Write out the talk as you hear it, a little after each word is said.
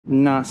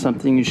not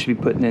something you should be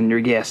putting in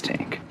your gas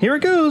tank. Here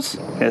it goes.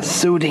 It's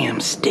so damn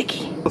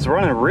sticky. It's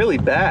running really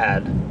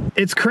bad.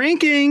 It's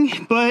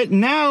cranking, but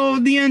now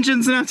the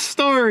engine's not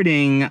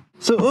starting.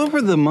 So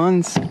over the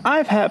months,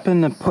 I've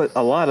happened to put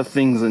a lot of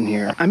things in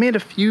here. I made a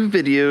few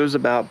videos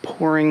about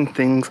pouring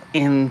things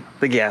in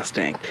the gas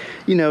tank.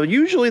 You know,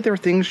 usually there are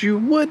things you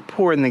would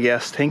pour in the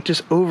gas tank,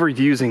 just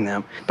overusing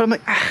them. But I'm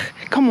like,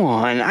 come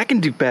on, I can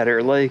do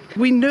better. Like,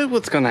 we know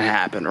what's gonna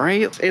happen,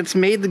 right? It's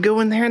made to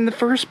go in there in the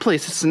first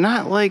place. It's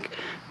not like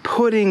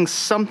putting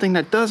something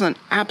that doesn't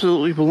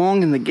absolutely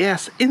belong in the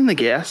gas,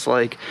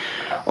 like,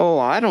 oh,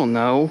 I don't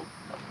know,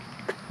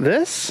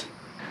 this?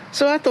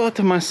 So I thought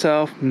to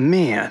myself,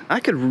 man, I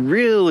could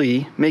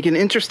really make an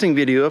interesting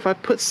video if I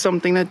put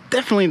something that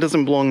definitely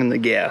doesn't belong in the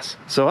gas.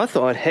 So I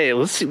thought, hey,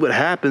 let's see what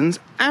happens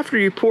after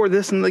you pour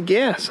this in the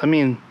gas. I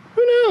mean,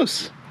 who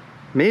knows?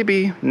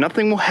 Maybe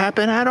nothing will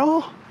happen at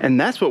all. And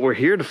that's what we're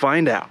here to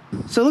find out.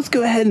 So let's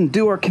go ahead and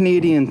do our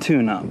Canadian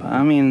tune-up.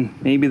 I mean,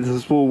 maybe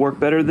this will work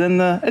better than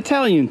the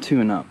Italian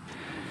tune-up.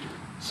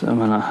 So I'm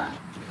gonna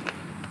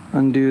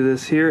undo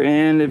this here,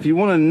 and if you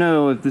want to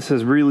know if this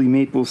is really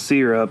maple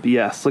syrup,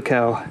 yes, look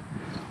how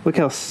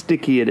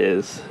sticky it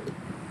is.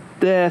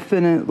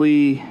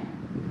 Definitely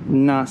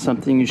not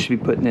something you should be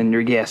putting in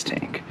your gas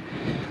tank.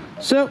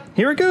 So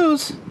here it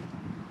goes.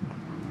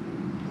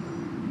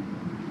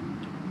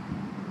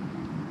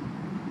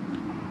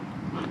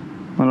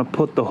 I'm gonna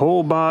put the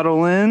whole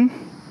bottle in.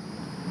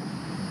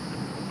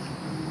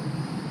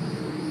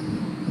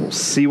 We'll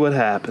see what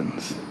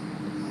happens.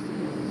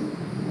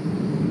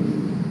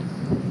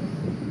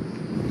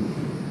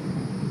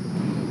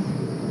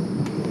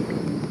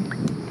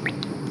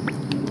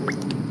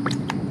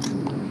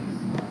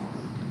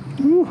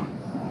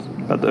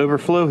 About to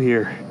overflow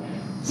here.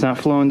 It's not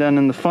flowing down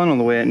in the funnel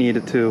the way it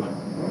needed to.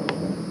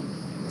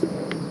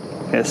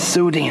 It's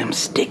so damn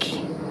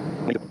sticky.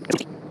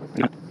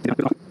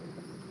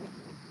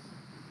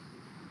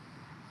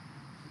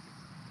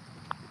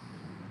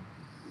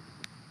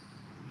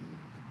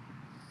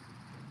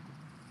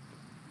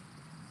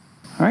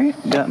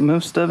 Alright, got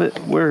most of it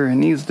where it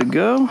needs to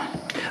go.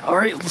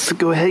 Alright, let's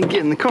go ahead and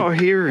get in the car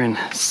here and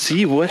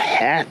see what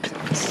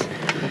happens.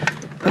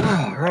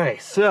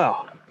 Alright,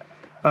 so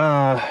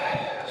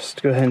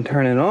just go ahead and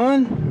turn it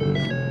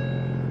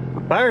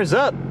on. Fire's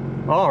up.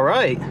 All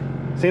right.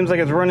 Seems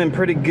like it's running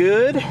pretty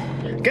good.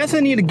 Guess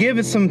I need to give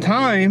it some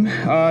time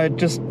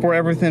just for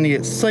everything to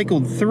get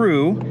cycled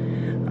through.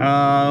 So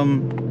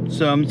I'm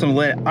just gonna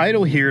let it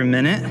idle here a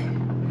minute.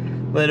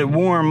 Let it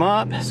warm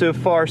up. So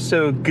far,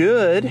 so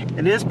good.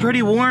 It is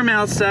pretty warm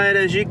outside,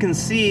 as you can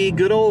see.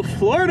 Good old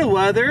Florida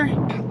weather.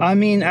 I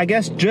mean, I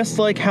guess just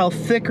like how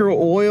thicker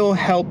oil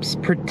helps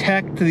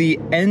protect the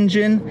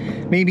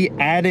engine, maybe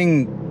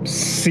adding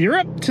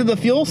syrup to the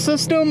fuel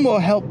system will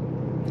help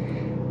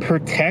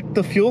protect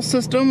the fuel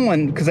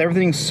system because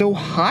everything's so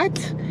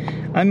hot.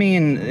 I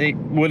mean, it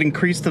would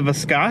increase the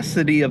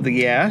viscosity of the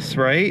gas,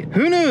 right?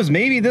 Who knows,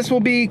 maybe this will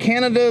be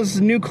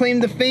Canada's new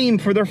claim to fame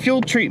for their fuel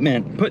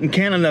treatment, putting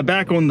Canada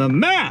back on the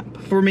map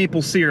for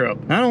maple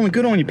syrup. Not only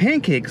good on your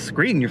pancakes,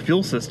 great in your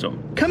fuel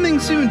system. Coming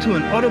soon to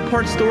an auto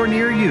parts store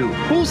near you.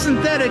 Full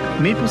synthetic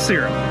maple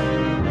syrup.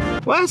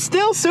 Well,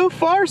 still so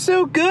far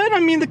so good. I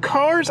mean, the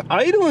car's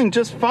idling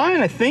just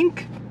fine. I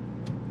think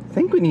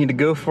we need to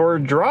go for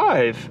a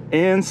drive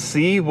and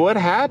see what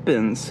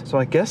happens. So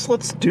I guess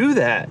let's do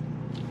that.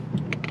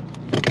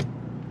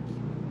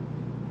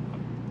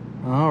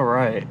 All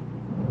right,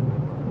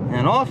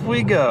 and off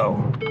we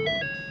go.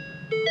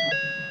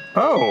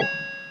 Oh,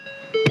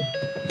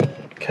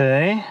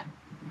 okay.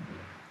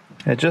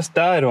 It just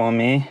died on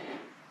me.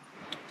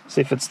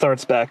 See if it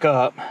starts back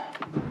up.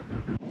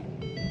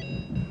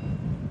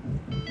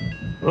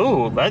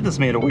 Oh, that just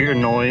made a weird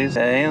noise.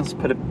 Okay, let's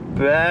put it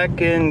back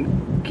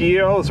in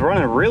gear. Oh, it's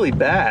running really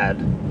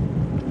bad.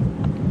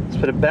 Let's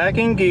put it back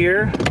in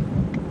gear.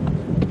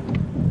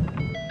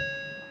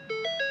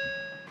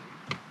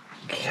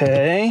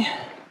 Okay.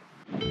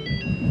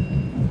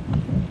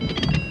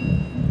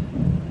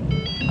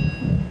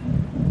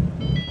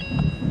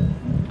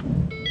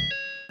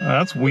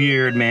 That's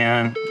weird,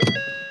 man.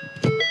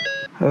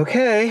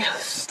 Okay,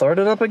 start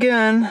it up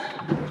again.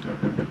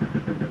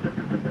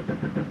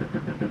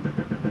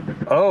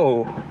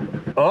 Oh,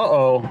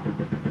 uh-oh.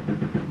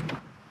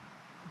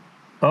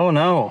 Oh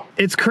no.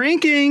 It's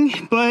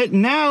cranking, but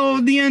now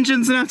the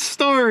engine's not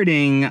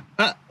starting.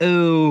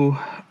 Uh-oh.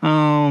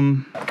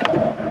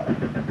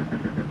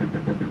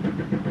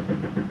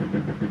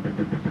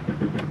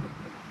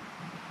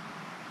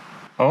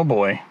 Oh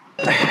boy.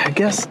 I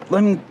guess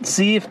let me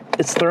see if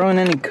it's throwing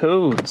any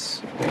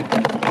codes.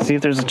 See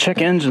if there's a check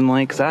engine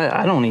light, because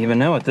I don't even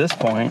know at this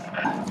point.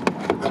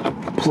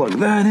 Plug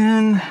that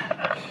in.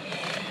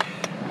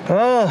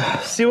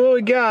 Oh, see what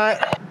we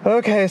got.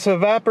 Okay, so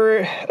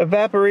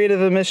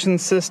evaporative emission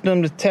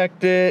system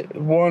detected.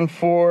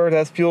 1.4,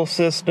 that's fuel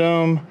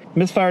system.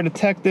 Misfire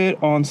detected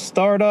on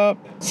startup.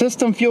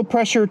 System fuel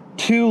pressure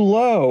too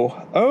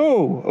low.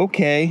 Oh,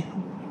 okay.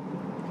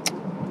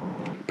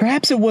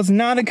 Perhaps it was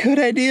not a good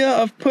idea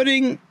of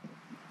putting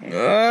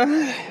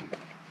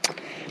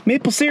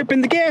maple syrup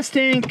in the gas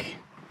tank.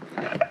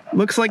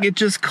 Looks like it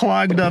just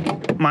clogged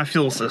up my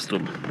fuel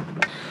system.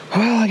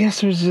 Well, I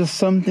guess there's just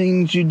some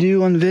things you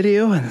do on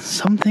video and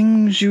some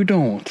things you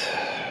don't.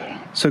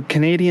 So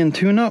Canadian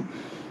tune-up,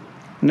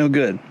 no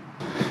good.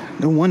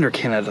 No wonder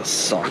Canada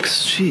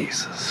sucks,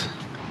 Jesus.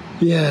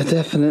 Yeah,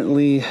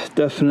 definitely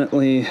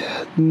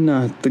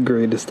not the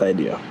greatest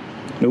idea.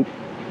 Nope,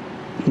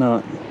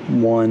 not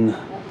one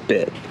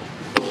bit.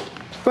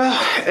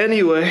 Well,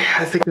 anyway,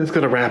 I think that's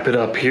gonna wrap it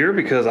up here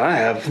because I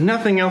have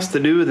nothing else to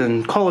do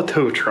than call a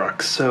tow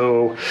truck.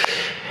 So,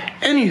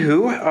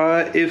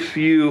 anywho, if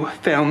you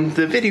found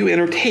the video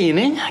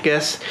entertaining, I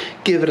guess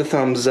give it a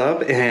thumbs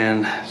up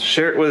and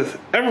share it with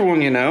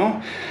everyone you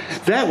know.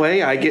 That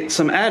way I get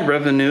some ad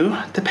revenue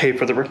to pay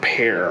for the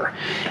repair.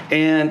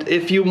 And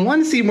if you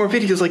want to see more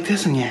videos like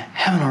this and you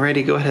haven't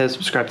already, go ahead and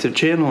subscribe to the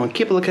channel and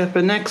keep a lookout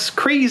for the next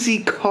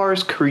crazy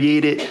Karz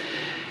Kreated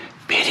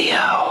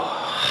video.